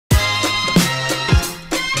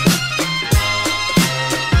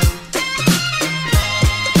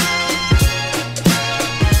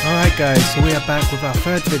guys, so we are back with our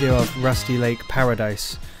third video of Rusty Lake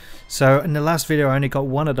Paradise. So in the last video I only got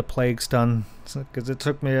one of the plagues done because it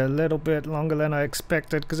took me a little bit longer than I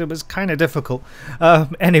expected because it was kind of difficult.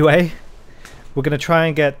 Anyway, we're going to try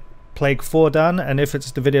and get plague 4 done, and if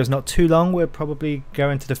the video's not too long we'll probably go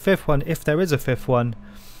into the 5th one if there is a 5th one.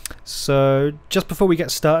 So just before we get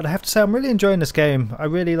started, I have to say I'm really enjoying this game. I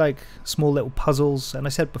really like small little puzzles, and I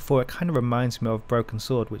said before it kind of reminds me of Broken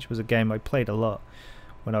Sword, which was a game I played a lot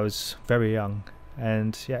when I was very young,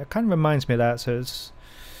 and yeah, it kind of reminds me of that, so it's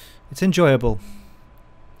enjoyable.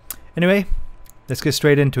 Anyway, let's get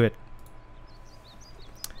straight into it.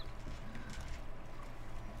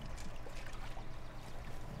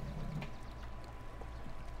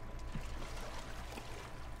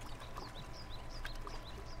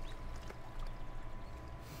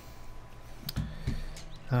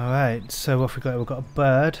 Alright, so what have we got? We've got a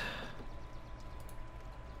bird.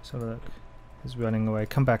 Let's have a look. He's running away.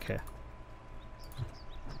 Come back here.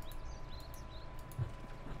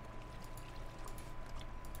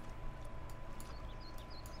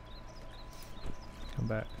 Come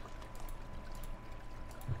back.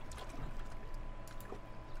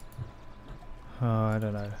 Oh, I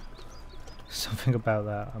don't know. Something about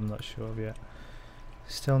that I'm not sure of yet.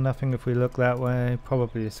 Still nothing if we look that way.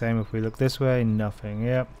 Probably the same if we look this way. Nothing.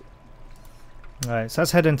 Yep. Alright, so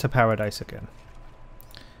let's head into Paradise again.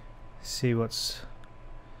 See what's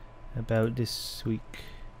about this week.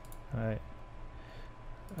 Alright.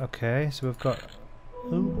 Okay, so we've got...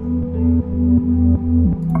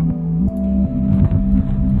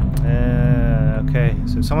 okay,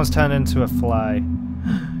 so someone's turned into a fly.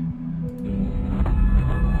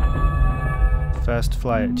 First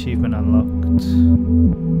fly achievement unlocked.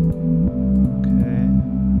 Okay.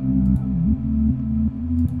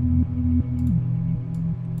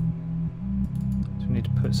 So we need to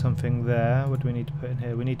put something there. What do we need to put in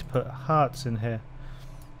here? We need to put hearts in here.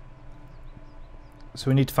 So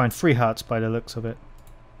we need to find 3 hearts by the looks of it.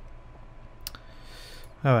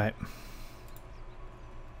 Alright.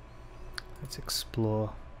 Let's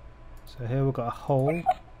explore. So here we've got a hole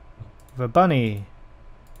with a bunny.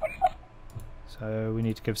 So we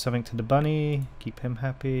need to give something to the bunny, keep him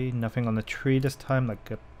happy. Nothing on the tree this time, like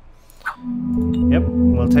a... Yep,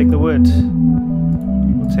 we'll take the wood.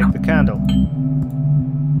 We'll take the candle.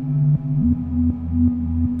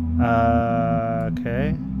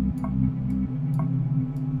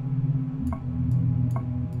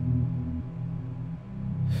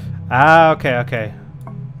 Okay. Okay.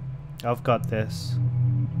 I've got this.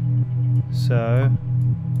 So...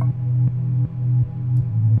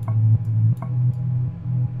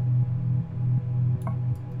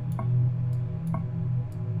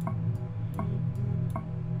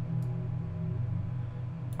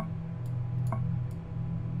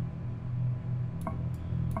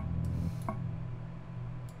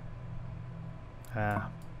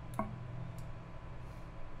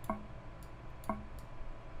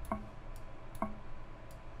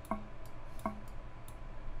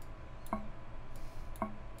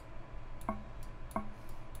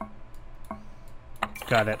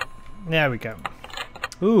 Got it. There we go.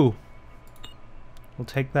 Ooh. We'll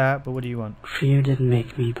take that, but what do you want? Fear didn't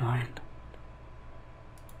make me blind.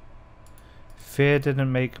 Fear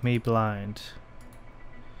didn't make me blind.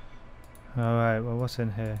 Alright, well, what's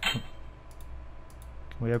in here? Can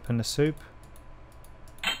we open the soup?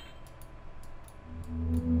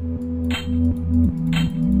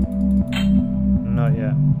 Not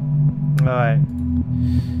yet. Alright.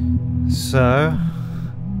 So...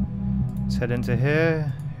 let's head into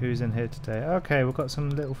here. Who's in here today? Okay, we've got some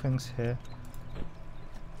little things here.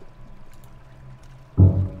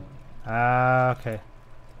 Okay.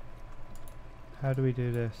 How do we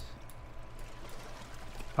do this?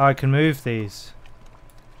 Oh, I can move these.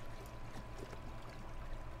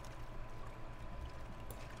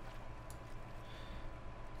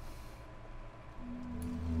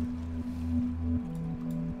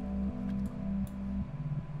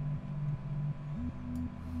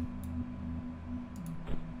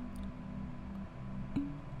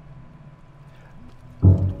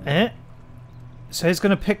 So he's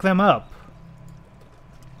going to pick them up.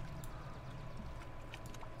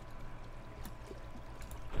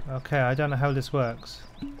 Okay, I don't know how this works.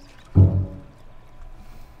 Can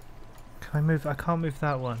I move? I can't move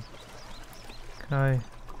that one. Can I?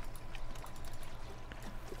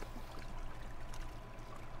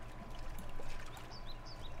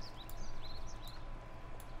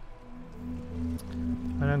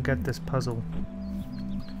 I don't get this puzzle.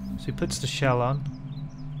 So he puts the shell on.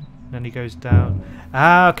 Then he goes down.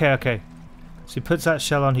 Ah, okay. So he puts that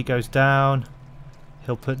shell on, he goes down.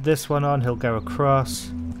 He'll put this one on, he'll go across.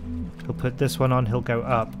 He'll put this one on, he'll go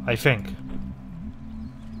up, I think.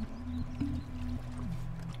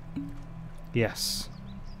 Yes.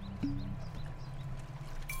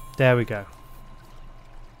 There we go.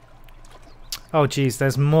 Oh geez,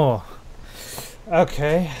 there's more.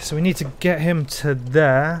 Okay, so we need to get him to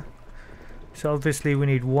there. So obviously we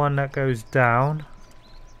need one that goes down.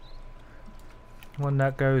 One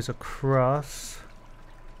that goes across.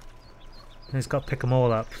 And he's got to pick them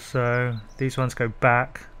all up. So these ones go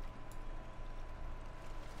back.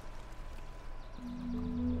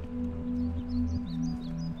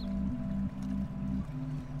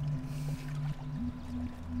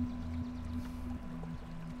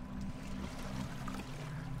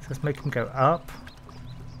 So let's make him go up.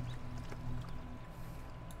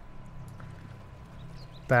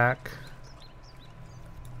 Back.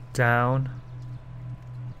 Down.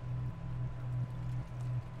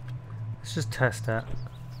 Let's just test that.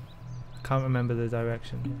 I can't remember the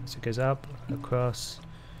direction. So it goes up, across,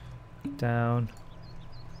 down.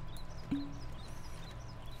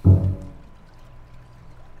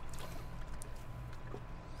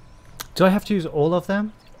 Do I have to use all of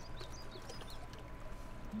them?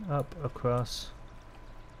 Up, across,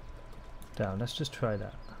 down. Let's just try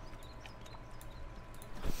that.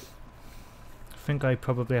 I think I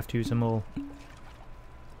probably have to use them all.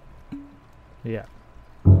 Yeah.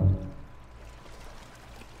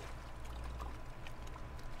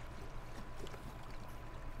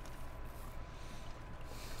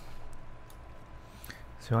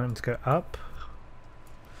 So I want him to go up,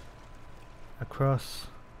 across.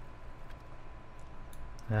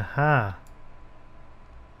 Aha!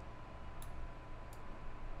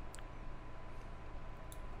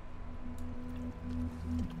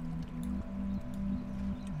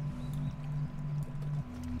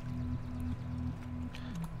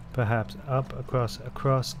 Perhaps up, across,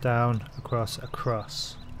 across, down, across,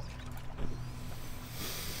 across.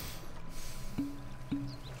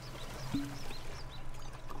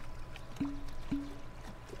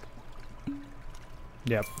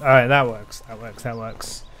 Yep. Alright, that works. That works. That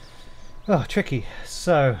works. Oh, tricky.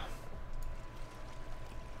 So,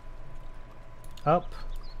 up,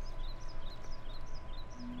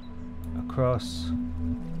 across,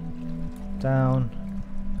 down,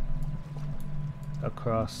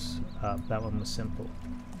 across, up. That one was simple.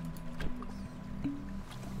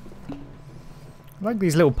 I like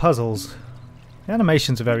these little puzzles. The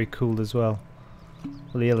animations are very cool as well.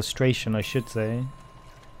 Well, the illustration, I should say.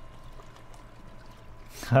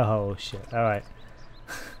 Oh shit, alright.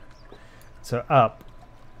 So up,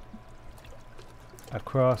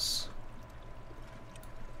 across,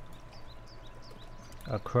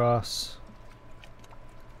 across,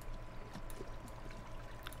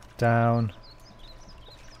 down,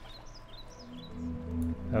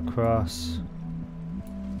 across,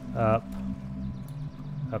 up,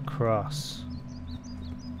 across.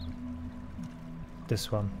 This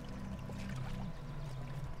one.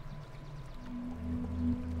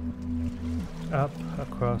 Up,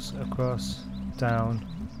 across, across, down,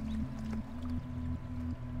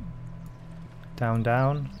 down,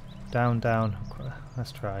 down, down, down.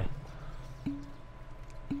 Let's try.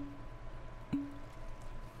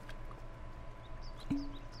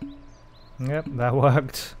 Yep, that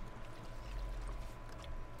worked.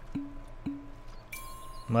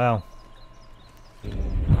 Well.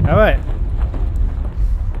 Alright.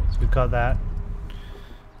 So we've got that.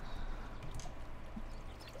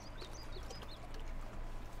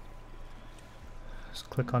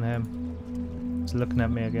 Click on him. He's looking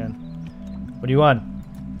at me again. What do you want?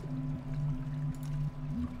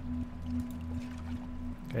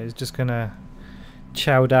 Okay, he's just gonna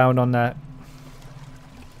chow down on that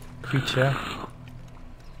creature.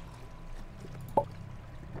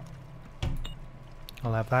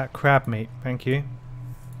 I'll have that. Crab meat, thank you.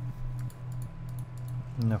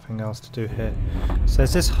 Nothing else to do here. So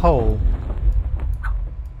there's this hole.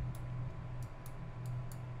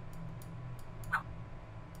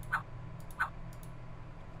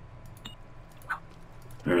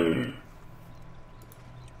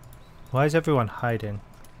 Why is everyone hiding?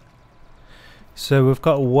 So we've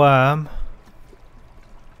got a worm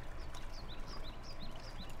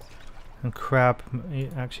and crab.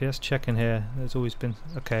 Actually, let's check in here. There's always been.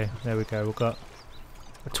 Okay, there we go. We've got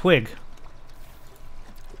a twig.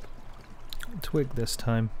 A twig this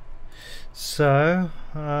time. So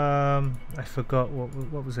I forgot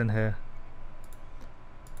what was in here.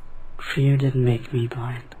 Fear didn't make me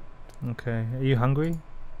blind. Okay, are you hungry?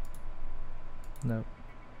 No.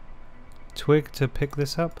 Twig to pick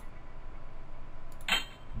this up?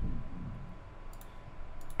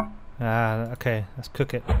 Ah, okay, let's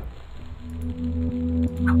cook it.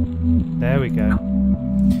 There we go.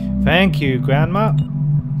 Thank you, Grandma.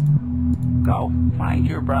 Go find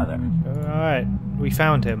your brother. Alright, we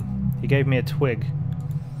found him. He gave me a twig.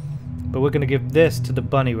 But we're going to give this to the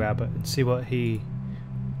bunny rabbit and see what he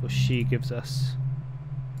or she gives us.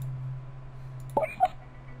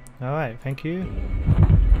 Alright, thank you.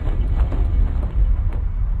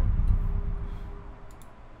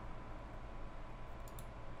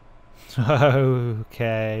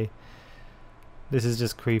 Okay. This is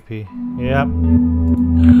just creepy. Yep.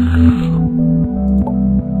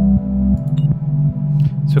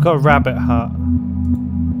 So we've got a rabbit heart.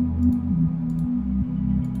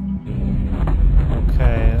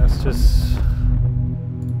 Okay, that's just...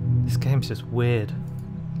 This game's just weird.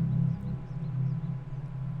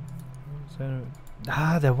 So...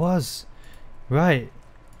 Ah, there was! Right.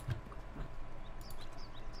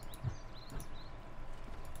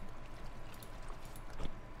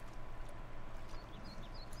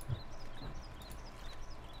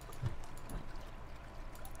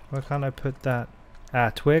 Why can't I put that?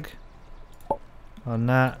 Ah, twig on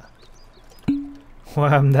that.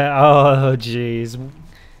 Worm there. Oh, jeez.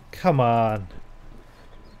 Come on.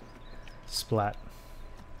 Splat.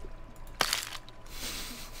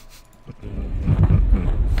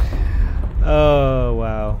 Oh,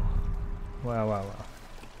 wow. Wow, wow, wow.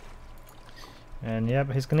 And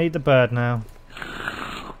yep, he's gonna eat the bird now.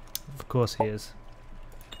 Of course he is.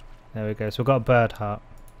 There we go. So we've got a bird heart.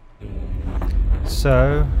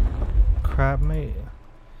 So, crab meat.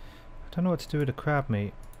 I don't know what to do with the crab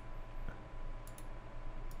meat.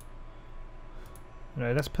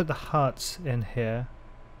 Right, let's put the hearts in here.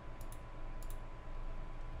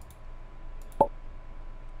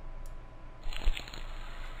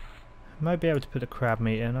 Might be able to put the crab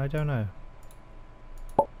meat in, I don't know.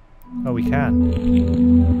 Oh, we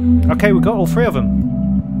can. Okay, we got all three of them.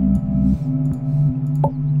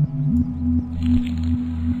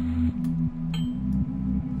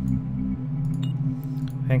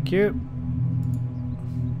 Thank you.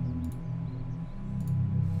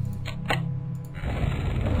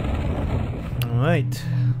 Alright.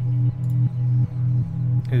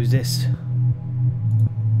 Who's this?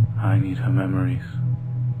 I need her memories.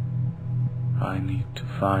 I need to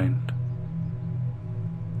find.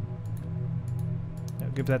 No,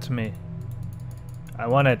 give that to me. I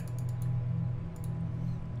want it.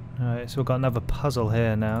 Alright, so we've got another puzzle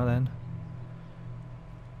here now then.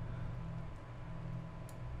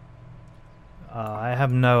 I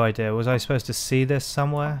have no idea. Was I supposed to see this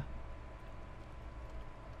somewhere?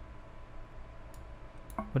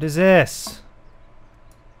 What is this?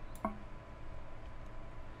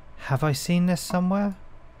 Have I seen this somewhere?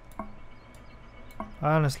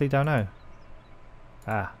 I honestly don't know.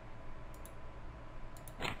 Ah.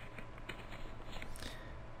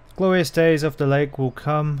 Glorious days of the lake will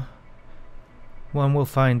come. One will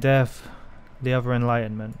find death, the other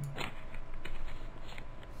enlightenment.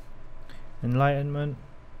 Enlightenment.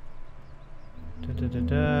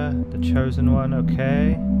 The chosen one,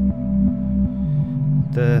 okay.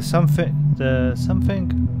 The something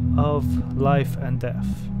of life and death.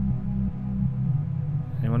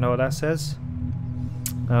 Anyone know what that says?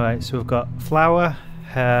 Alright, so we've got flour,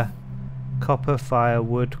 hair, copper, fire,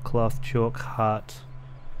 wood, cloth, chalk, heart.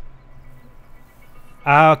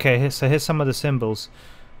 Ah, okay, so here's some of the symbols.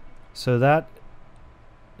 So that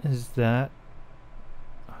is that.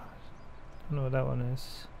 I don't know what that one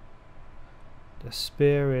is. The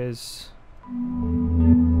spear is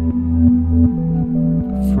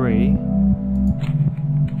 3.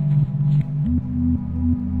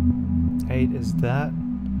 8 is that.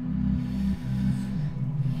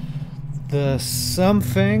 The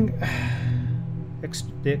something,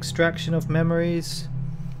 the extraction of memories,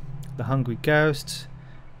 the hungry ghost,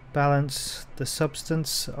 balance the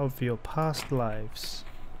substance of your past lives.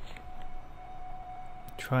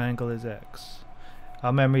 Triangle is X.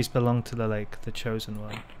 Our memories belong to the lake, the chosen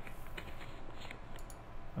one.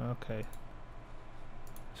 Okay.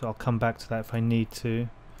 So I'll come back to that if I need to.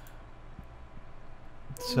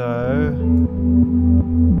 So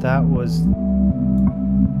that was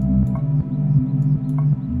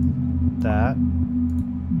that.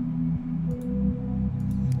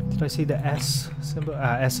 Did I see the S symbol?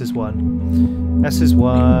 Ah, S is 1. S is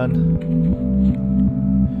 1.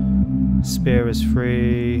 Spear is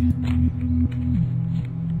 3.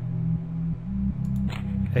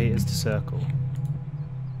 8 is the circle.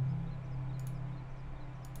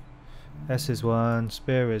 S is 1.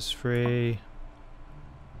 Spear is 3.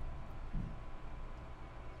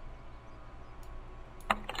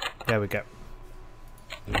 There we go.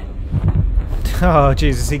 Oh,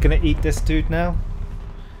 Jesus, is he gonna eat this dude now?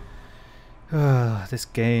 This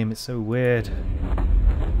game is so weird.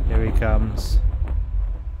 Here he comes.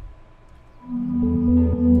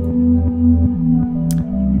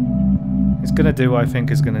 He's gonna do what I think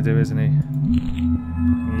he's gonna do, isn't he?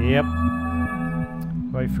 Yep.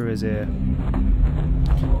 Right through his ear.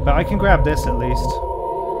 But I can grab this at least.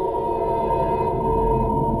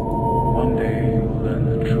 One day you will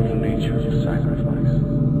learn the true nature of sacrifice.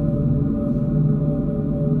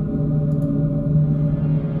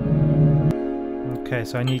 Okay,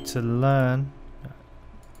 so I need to learn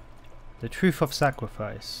the truth of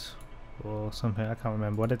sacrifice. Or something, I can't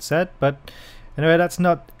remember what it said. But anyway, that's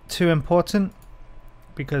not too important.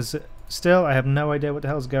 Because still, I have no idea what the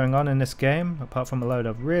hell's going on in this game. Apart from a load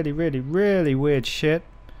of really, really, really weird shit.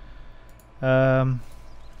 Let's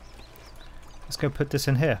go put this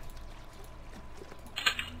in here.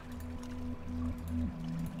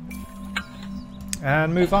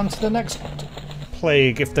 And move on to the next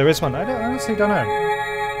plague, if there is one. I honestly don't know.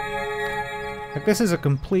 Like, this is a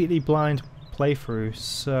completely blind playthrough,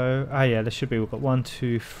 so... Ah yeah, there should be. We've got 1,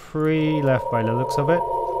 2, 3 left by the looks of it.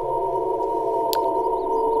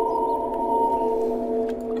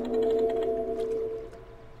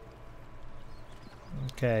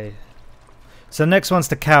 Okay. So next one's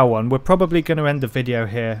the cow one. We're probably going to end the video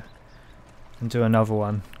here and do another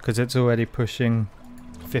one, because it's already pushing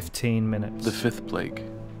 15 minutes. The 5th plague,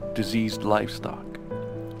 diseased livestock.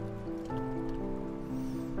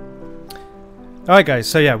 Alright guys,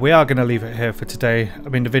 so yeah, we are going to leave it here for today. I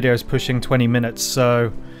mean, the video is pushing 20 minutes,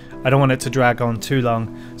 so I don't want it to drag on too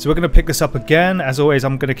long. So we're going to pick this up again. As always,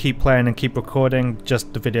 I'm going to keep playing and keep recording,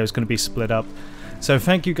 just the video is going to be split up. So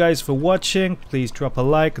thank you guys for watching. Please drop a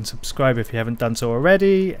like and subscribe if you haven't done so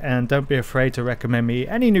already, and don't be afraid to recommend me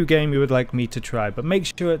any new game you would like me to try, but make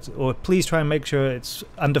sure it's, or please try and make sure it's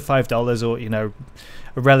under $5 or, you know,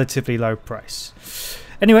 a relatively low price.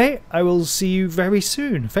 Anyway, I will see you very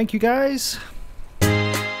soon. Thank you guys.